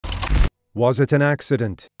Was it an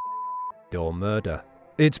accident or murder?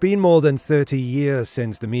 It's been more than 30 years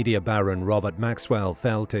since the media baron Robert Maxwell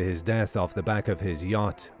fell to his death off the back of his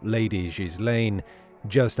yacht, Lady Ghislaine,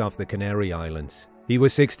 just off the Canary Islands. He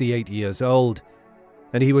was 68 years old,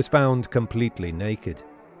 and he was found completely naked.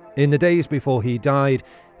 In the days before he died,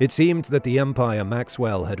 it seemed that the empire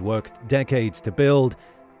Maxwell had worked decades to build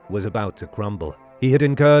was about to crumble. He had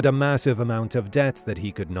incurred a massive amount of debt that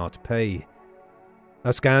he could not pay.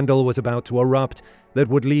 A scandal was about to erupt that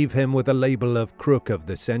would leave him with the label of Crook of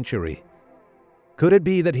the Century. Could it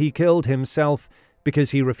be that he killed himself because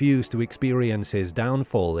he refused to experience his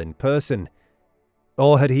downfall in person?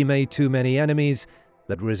 Or had he made too many enemies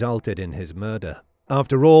that resulted in his murder?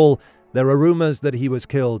 After all, there are rumors that he was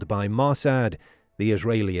killed by Mossad, the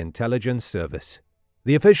Israeli intelligence service.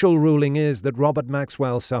 The official ruling is that Robert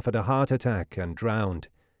Maxwell suffered a heart attack and drowned.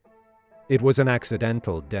 It was an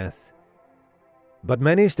accidental death. But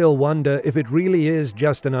many still wonder if it really is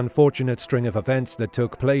just an unfortunate string of events that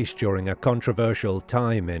took place during a controversial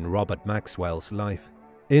time in Robert Maxwell's life.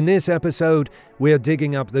 In this episode, we're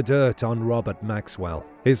digging up the dirt on Robert Maxwell,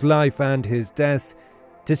 his life and his death,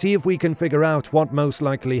 to see if we can figure out what most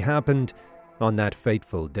likely happened on that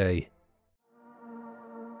fateful day.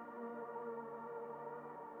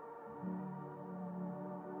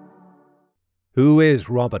 Who is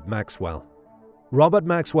Robert Maxwell? Robert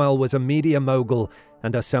Maxwell was a media mogul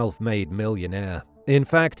and a self-made millionaire. In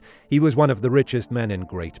fact, he was one of the richest men in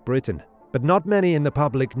Great Britain. But not many in the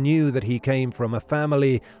public knew that he came from a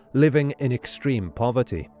family living in extreme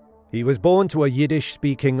poverty. He was born to a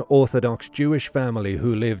Yiddish-speaking Orthodox Jewish family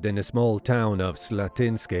who lived in a small town of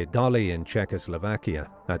Slatinske Dolly in Czechoslovakia.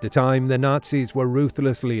 At the time, the Nazis were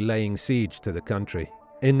ruthlessly laying siege to the country.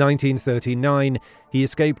 In 1939, he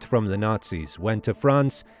escaped from the Nazis, went to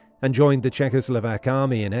France, and joined the Czechoslovak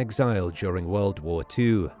army in exile during World War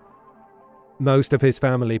II. Most of his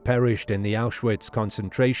family perished in the Auschwitz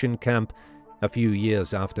concentration camp a few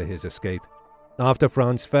years after his escape. After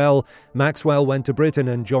France fell, Maxwell went to Britain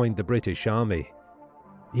and joined the British Army.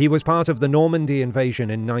 He was part of the Normandy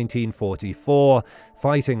invasion in 1944,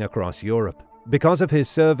 fighting across Europe. Because of his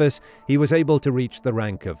service, he was able to reach the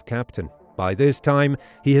rank of captain. By this time,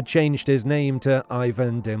 he had changed his name to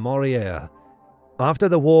Ivan de Maurier. After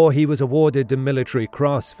the war, he was awarded the Military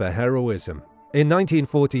Cross for heroism. In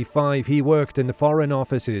 1945, he worked in the Foreign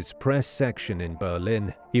Office's press section in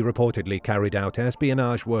Berlin. He reportedly carried out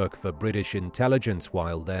espionage work for British intelligence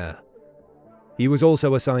while there. He was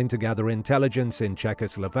also assigned to gather intelligence in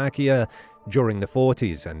Czechoslovakia during the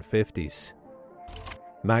 40s and 50s.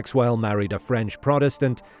 Maxwell married a French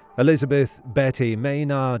Protestant, Elizabeth Betty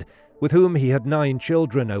Maynard, with whom he had 9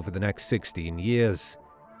 children over the next 16 years.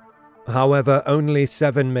 However, only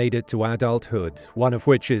 7 made it to adulthood, one of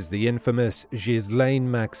which is the infamous Ghislaine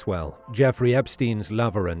Maxwell, Jeffrey Epstein's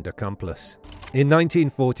lover and accomplice. In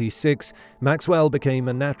 1946, Maxwell became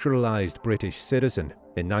a naturalized British citizen.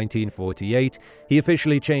 In 1948, he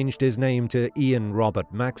officially changed his name to Ian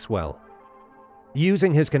Robert Maxwell.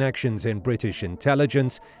 Using his connections in British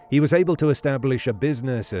intelligence, he was able to establish a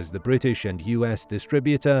business as the British and US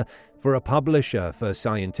distributor for a publisher for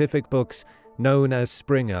scientific books known as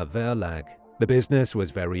Springer Verlag. The business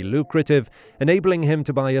was very lucrative, enabling him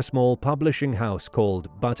to buy a small publishing house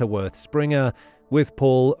called Butterworth Springer with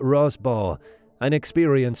Paul Rosbaugh, an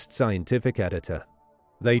experienced scientific editor.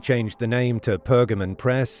 They changed the name to Pergamon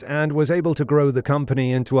Press and was able to grow the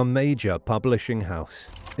company into a major publishing house.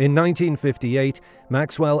 In 1958,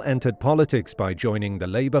 Maxwell entered politics by joining the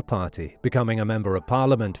Labour Party, becoming a Member of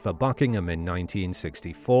Parliament for Buckingham in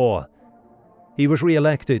 1964. He was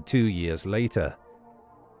re-elected 2 years later.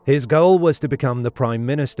 His goal was to become the Prime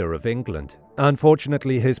Minister of England.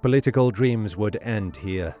 Unfortunately, his political dreams would end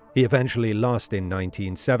here. He eventually lost in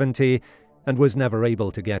 1970 and was never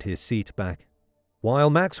able to get his seat back. While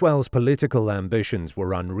Maxwell's political ambitions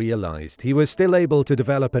were unrealized, he was still able to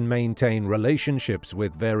develop and maintain relationships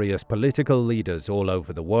with various political leaders all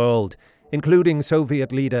over the world, including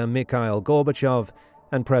Soviet leader Mikhail Gorbachev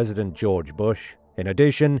and President George Bush. In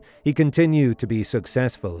addition, he continued to be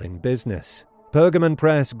successful in business. Pergamon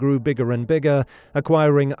Press grew bigger and bigger,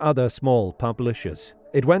 acquiring other small publishers.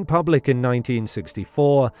 It went public in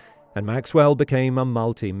 1964, and Maxwell became a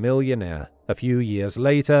multi-millionaire. A few years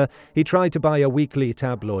later, he tried to buy a weekly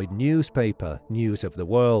tabloid newspaper, News of the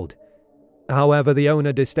World. However, the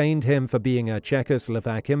owner disdained him for being a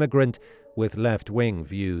Czechoslovak immigrant with left-wing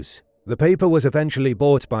views. The paper was eventually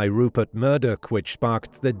bought by Rupert Murdoch, which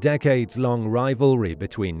sparked the decades-long rivalry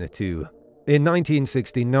between the two. In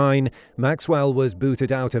 1969, Maxwell was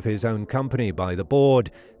booted out of his own company by the board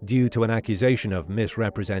due to an accusation of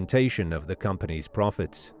misrepresentation of the company's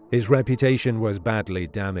profits. His reputation was badly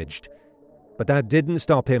damaged, but that didn't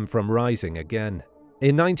stop him from rising again.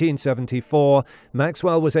 In 1974,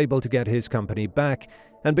 Maxwell was able to get his company back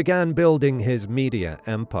and began building his media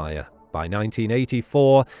empire. By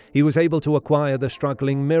 1984, he was able to acquire the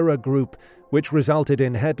struggling Mirror Group, which resulted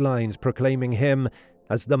in headlines proclaiming him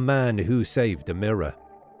as the man who saved the mirror.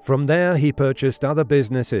 From there, he purchased other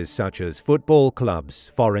businesses such as football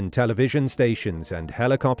clubs, foreign television stations, and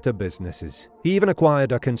helicopter businesses. He even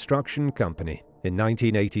acquired a construction company. In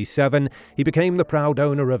 1987, he became the proud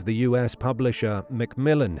owner of the US publisher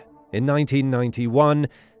Macmillan. In 1991,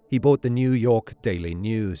 he bought the New York Daily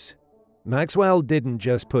News. Maxwell didn't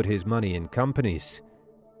just put his money in companies.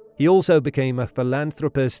 He also became a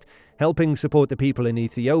philanthropist, helping support the people in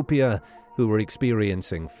Ethiopia who were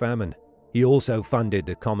experiencing famine. He also funded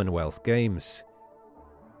the Commonwealth Games.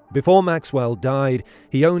 Before Maxwell died,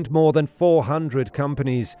 he owned more than 400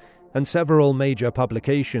 companies and several major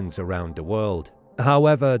publications around the world.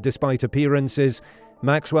 However, despite appearances,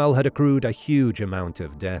 Maxwell had accrued a huge amount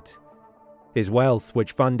of debt. His wealth,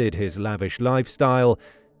 which funded his lavish lifestyle,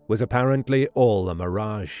 was apparently all a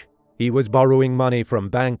mirage. He was borrowing money from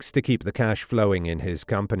banks to keep the cash flowing in his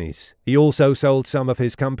companies. He also sold some of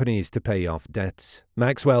his companies to pay off debts.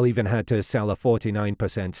 Maxwell even had to sell a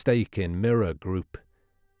 49% stake in Mirror Group.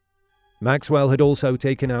 Maxwell had also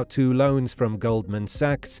taken out 2 loans from Goldman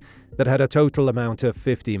Sachs that had a total amount of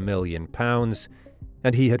 £50 million,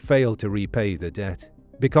 and he had failed to repay the debt.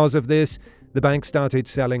 Because of this, the bank started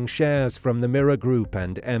selling shares from the Mirror Group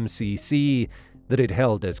and MCC that it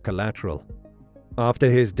held as collateral. After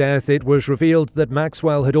his death, it was revealed that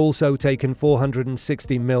Maxwell had also taken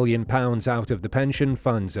 £460 million out of the pension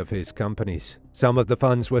funds of his companies. Some of the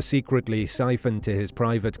funds were secretly siphoned to his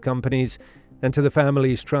private companies and to the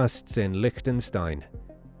family's trusts in Liechtenstein.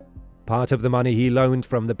 Part of the money he loaned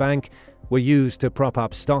from the bank were used to prop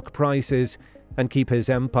up stock prices and keep his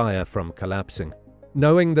empire from collapsing.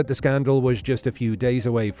 Knowing that the scandal was just a few days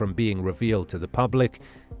away from being revealed to the public,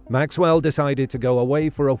 Maxwell decided to go away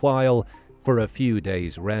for a while for a few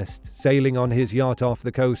days' rest, sailing on his yacht off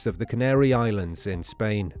the coast of the Canary Islands in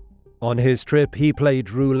Spain. On his trip, he played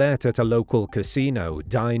roulette at a local casino,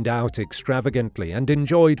 dined out extravagantly, and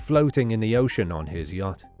enjoyed floating in the ocean on his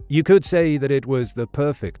yacht. You could say that it was the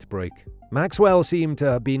perfect break. Maxwell seemed to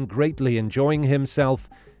have been greatly enjoying himself,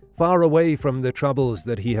 far away from the troubles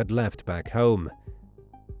that he had left back home.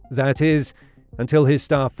 That is, until his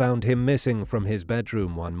staff found him missing from his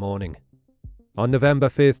bedroom one morning. On November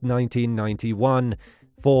 5, 1991,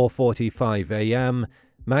 4:45 a.m.,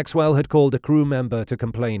 Maxwell had called a crew member to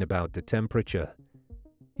complain about the temperature.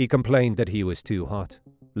 He complained that he was too hot.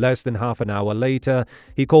 Less than half an hour later,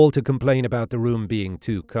 he called to complain about the room being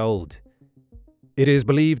too cold. It is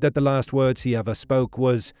believed that the last words he ever spoke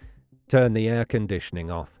was, "Turn the air conditioning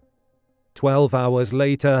off." 12 hours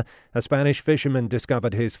later, a Spanish fisherman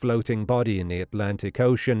discovered his floating body in the Atlantic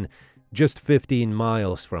Ocean, just 15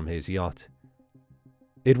 miles from his yacht.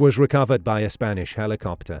 It was recovered by a Spanish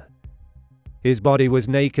helicopter. His body was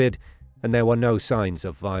naked, and there were no signs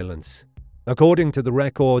of violence. According to the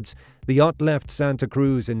records, the yacht left Santa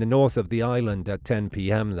Cruz in the north of the island at 10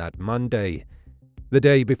 p.m. that Monday, the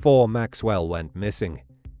day before Maxwell went missing.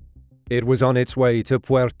 It was on its way to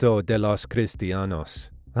Puerto de los Cristianos.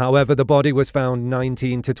 However, the body was found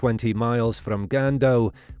 19 to 20 miles from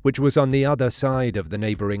Gando, which was on the other side of the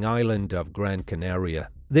neighboring island of Gran Canaria.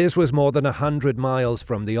 This was more than 100 miles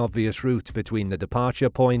from the obvious route between the departure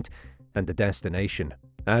point and the destination.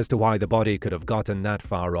 As to why the body could have gotten that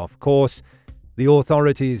far off course, the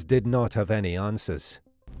authorities did not have any answers.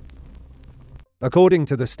 According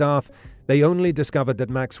to the staff, they only discovered that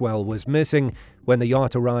Maxwell was missing when the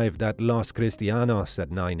yacht arrived at Los Cristianos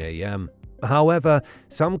at 9 a.m. However,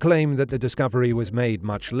 some claim that the discovery was made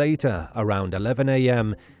much later, around 11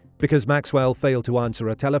 a.m., because Maxwell failed to answer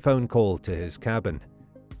a telephone call to his cabin.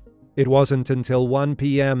 It wasn't until 1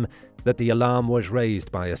 p.m. that the alarm was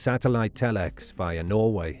raised by a satellite telex via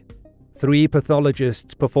Norway. 3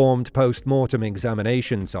 pathologists performed post-mortem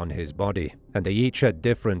examinations on his body, and they each had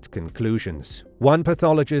different conclusions. One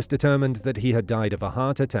pathologist determined that he had died of a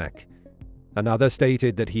heart attack. Another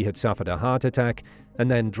stated that he had suffered a heart attack and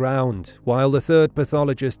then drowned, while the third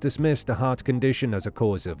pathologist dismissed a heart condition as a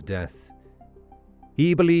cause of death.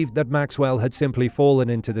 He believed that Maxwell had simply fallen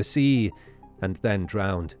into the sea and then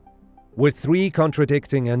drowned. With 3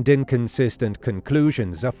 contradicting and inconsistent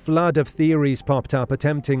conclusions, a flood of theories popped up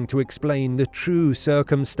attempting to explain the true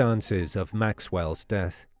circumstances of Maxwell's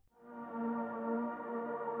death.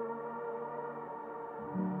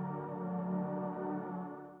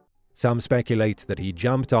 Some speculate that he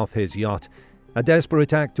jumped off his yacht a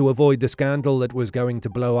desperate act to avoid the scandal that was going to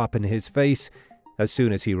blow up in his face as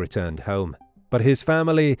soon as he returned home. But his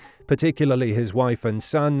family, particularly his wife and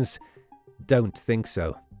sons, don't think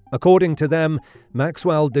so. According to them,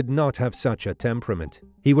 Maxwell did not have such a temperament.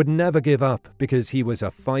 He would never give up because he was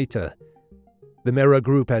a fighter. The Mirror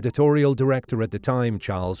Group editorial director at the time,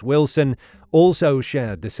 Charles Wilson, also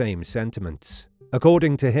shared the same sentiments.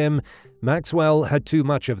 According to him, Maxwell had too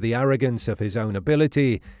much of the arrogance of his own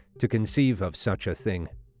ability to conceive of such a thing.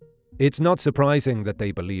 It's not surprising that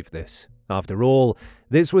they believe this. After all,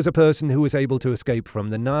 this was a person who was able to escape from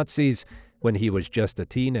the Nazis when he was just a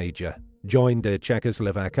teenager, joined the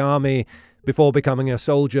Czechoslovak army before becoming a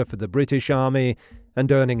soldier for the British army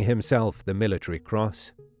and earning himself the military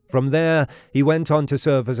cross. From there, he went on to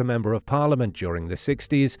serve as a member of parliament during the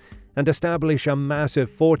 60s and establish a massive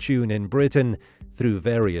fortune in Britain through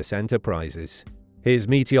various enterprises. His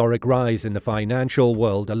meteoric rise in the financial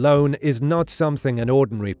world alone is not something an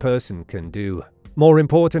ordinary person can do. More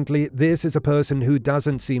importantly, this is a person who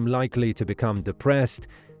doesn't seem likely to become depressed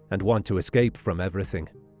and want to escape from everything.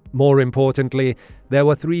 More importantly, there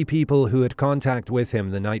were 3 people who had contact with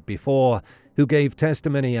him the night before who gave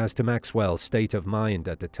testimony as to Maxwell's state of mind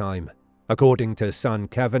at the time. According to son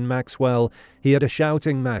Kevin Maxwell, he had a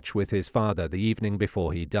shouting match with his father the evening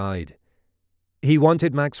before he died. He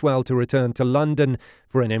wanted Maxwell to return to London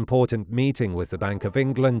for an important meeting with the Bank of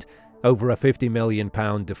England over a £50 million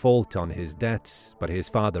default on his debts, but his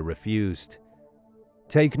father refused.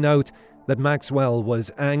 Take note that Maxwell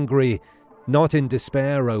was angry, not in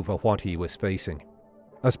despair over what he was facing.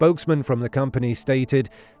 A spokesman from the company stated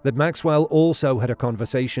that Maxwell also had a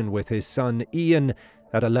conversation with his son Ian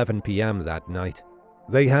at 11 p.m. that night.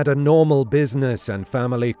 They had a normal business and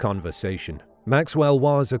family conversation. Maxwell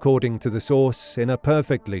was, according to the source, in a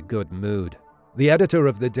perfectly good mood. The editor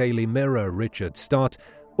of the Daily Mirror, Richard Stott,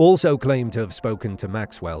 also claimed to have spoken to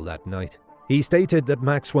Maxwell that night. He stated that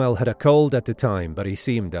Maxwell had a cold at the time, but he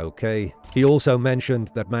seemed okay. He also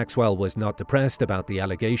mentioned that Maxwell was not depressed about the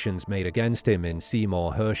allegations made against him in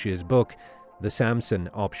Seymour Hersh's book, The Samson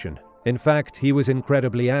Option. In fact, he was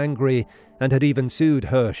incredibly angry and had even sued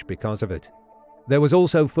Hersh because of it. There was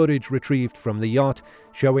also footage retrieved from the yacht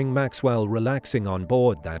showing Maxwell relaxing on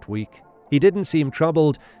board that week. He didn't seem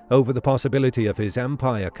troubled over the possibility of his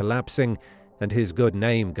empire collapsing and his good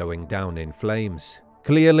name going down in flames.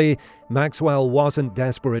 Clearly, Maxwell wasn't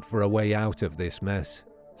desperate for a way out of this mess.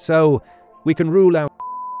 So, we can rule out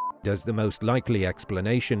as the most likely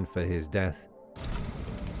explanation for his death.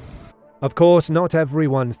 Of course, not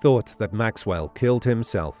everyone thought that Maxwell killed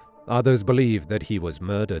himself. Others believed that he was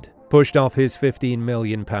murdered, pushed off his £15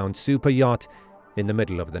 million super yacht in the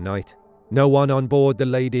middle of the night. No one on board the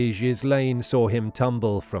Lady Ghislaine saw him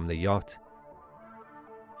tumble from the yacht.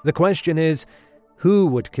 The question is, who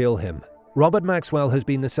would kill him? Robert Maxwell has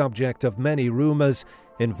been the subject of many rumors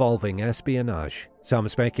involving espionage. Some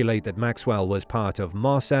speculate that Maxwell was part of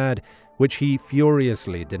Mossad, which he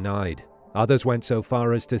furiously denied. Others went so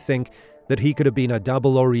far as to think that he could have been a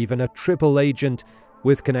double or even a triple agent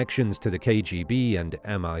with connections to the KGB and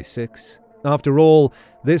MI6. After all,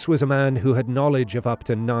 this was a man who had knowledge of up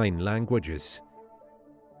to 9 languages.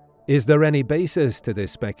 Is there any basis to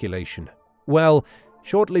this speculation? Well,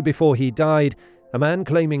 shortly before he died, a man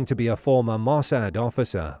claiming to be a former Mossad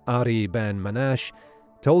officer, Ari Ben Manash,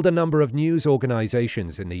 told a number of news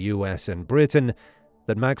organizations in the US and Britain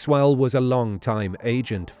that Maxwell was a long-time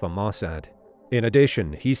agent for Mossad. In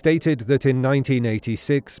addition, he stated that in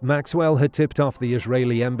 1986, Maxwell had tipped off the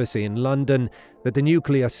Israeli embassy in London that the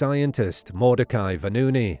nuclear scientist Mordecai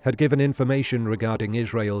Vanunu had given information regarding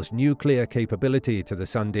Israel's nuclear capability to the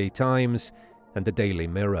Sunday Times and the Daily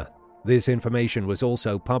Mirror. This information was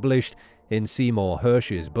also published in Seymour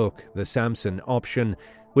Hersh's book, The Samson Option,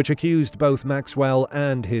 which accused both Maxwell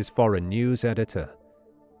and his foreign news editor.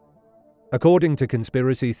 According to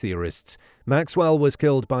conspiracy theorists, Maxwell was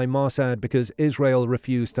killed by Mossad because Israel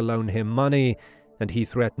refused to loan him money and he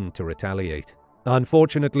threatened to retaliate.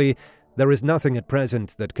 Unfortunately, there is nothing at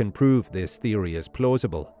present that can prove this theory is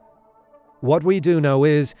plausible. What we do know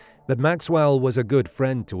is that Maxwell was a good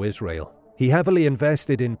friend to Israel. He heavily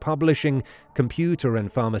invested in publishing, computer and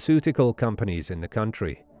pharmaceutical companies in the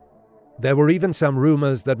country. There were even some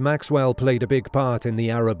rumors that Maxwell played a big part in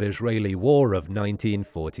the Arab-Israeli War of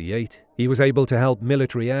 1948. He was able to help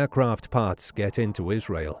military aircraft parts get into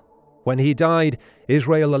Israel. When he died,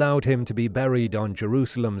 Israel allowed him to be buried on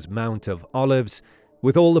Jerusalem's Mount of Olives,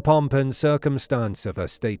 with all the pomp and circumstance of a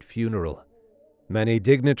state funeral. Many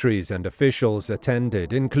dignitaries and officials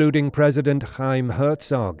attended, including President Chaim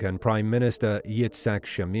Herzog and Prime Minister Yitzhak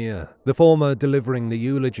Shamir, the former delivering the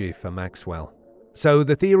eulogy for Maxwell. So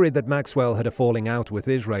the theory that Maxwell had a falling out with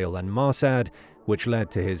Israel and Mossad, which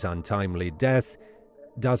led to his untimely death,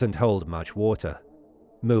 doesn't hold much water.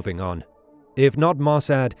 Moving on. If not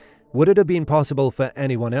Mossad, would it have been possible for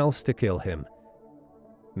anyone else to kill him?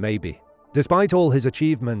 Maybe. Despite all his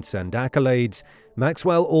achievements and accolades,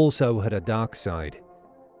 Maxwell also had a dark side.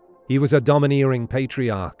 He was a domineering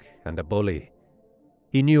patriarch and a bully.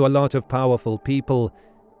 He knew a lot of powerful people,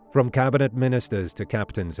 from cabinet ministers to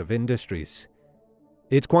captains of industries.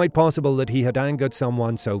 It's quite possible that he had angered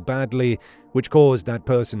someone so badly, which caused that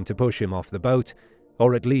person to push him off the boat,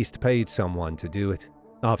 or at least paid someone to do it.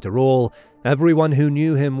 After all, everyone who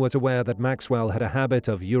knew him was aware that Maxwell had a habit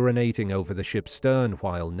of urinating over the ship's stern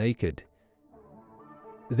while naked.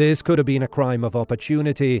 This could have been a crime of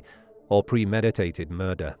opportunity or premeditated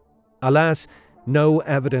murder. Alas, no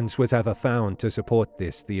evidence was ever found to support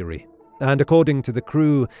this theory, and according to the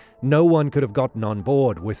crew, no one could have gotten on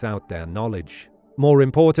board without their knowledge. More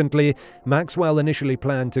importantly, Maxwell initially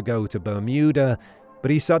planned to go to Bermuda,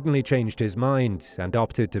 but he suddenly changed his mind and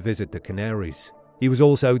opted to visit the Canaries. He was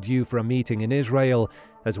also due for a meeting in Israel,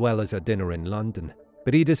 as well as a dinner in London,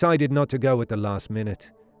 but he decided not to go at the last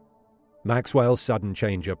minute. Maxwell's sudden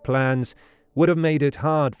change of plans would have made it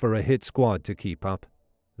hard for a hit squad to keep up.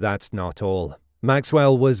 That's not all.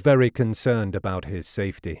 Maxwell was very concerned about his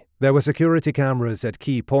safety. There were security cameras at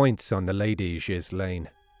key points on the Lady Ghislaine.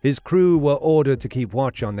 His crew were ordered to keep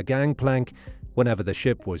watch on the gangplank whenever the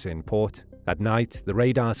ship was in port. At night, the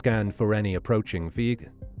radar scanned for any approaching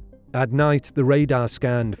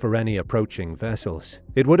vessels.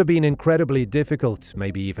 It would have been incredibly difficult,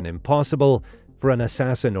 maybe even impossible, for an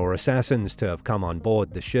assassin or assassins to have come on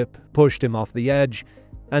board the ship, pushed him off the edge,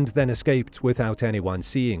 and then escaped without anyone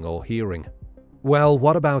seeing or hearing. Well,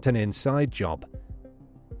 what about an inside job?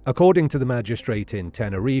 According to the magistrate in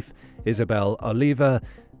Tenerife, Isabel Oliva,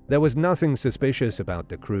 there was nothing suspicious about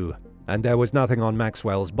the crew, and there was nothing on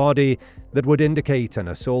Maxwell's body that would indicate an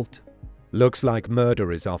assault. Looks like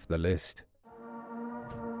murder is off the list.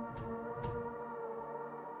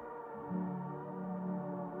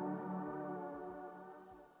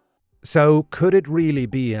 So, could it really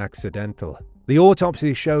be accidental? The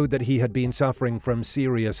autopsy showed that he had been suffering from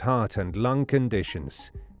serious heart and lung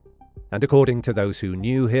conditions. And according to those who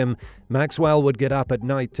knew him, Maxwell would get up at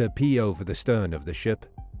night to pee over the stern of the ship.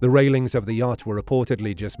 The railings of the yacht were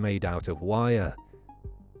reportedly just made out of wire.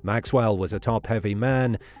 Maxwell was a top-heavy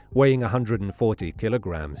man, weighing 140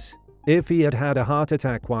 kilograms. If he had had a heart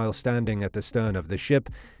attack while standing at the stern of the ship,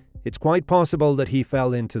 it's quite possible that he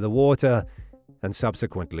fell into the water and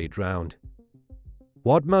subsequently drowned.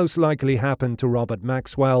 What most likely happened to Robert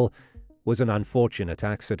Maxwell was an unfortunate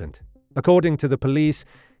accident. According to the police,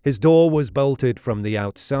 his door was bolted from the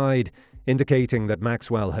outside, indicating that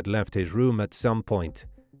Maxwell had left his room at some point.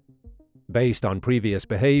 Based on previous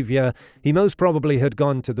behavior, he most probably had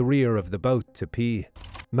gone to the rear of the boat to pee.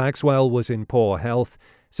 Maxwell was in poor health,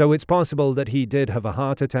 so it's possible that he did have a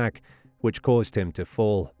heart attack, which caused him to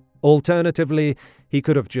fall. Alternatively, he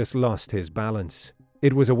could have just lost his balance.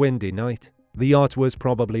 It was a windy night. The yacht was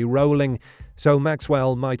probably rolling, so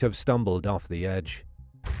Maxwell might have stumbled off the edge.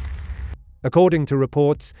 According to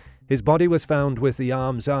reports, his body was found with the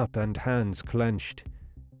arms up and hands clenched.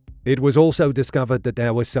 It was also discovered that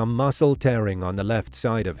there was some muscle tearing on the left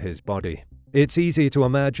side of his body. It's easy to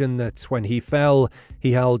imagine that when he fell,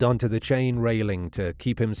 he held onto the chain railing to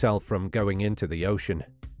keep himself from going into the ocean.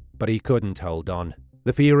 But he couldn't hold on.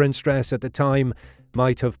 The fear and stress at the time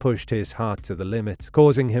might have pushed his heart to the limit,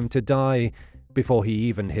 causing him to die before he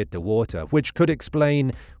even hit the water, which could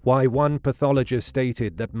explain why one pathologist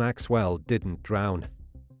stated that Maxwell didn't drown.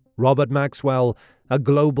 Robert Maxwell, a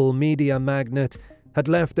global media magnate, had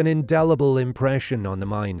left an indelible impression on the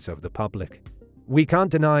minds of the public. We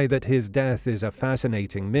can't deny that his death is a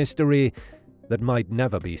fascinating mystery that might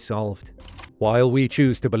never be solved. While we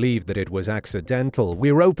choose to believe that it was accidental,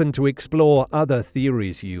 we're open to explore other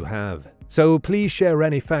theories you have. So please share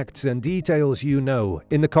any facts and details you know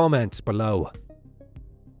in the comments below.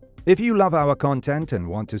 If you love our content and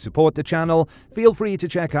want to support the channel, feel free to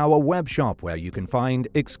check our web shop where you can find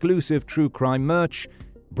exclusive true crime merch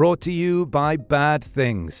brought to you by Bad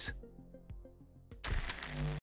Things.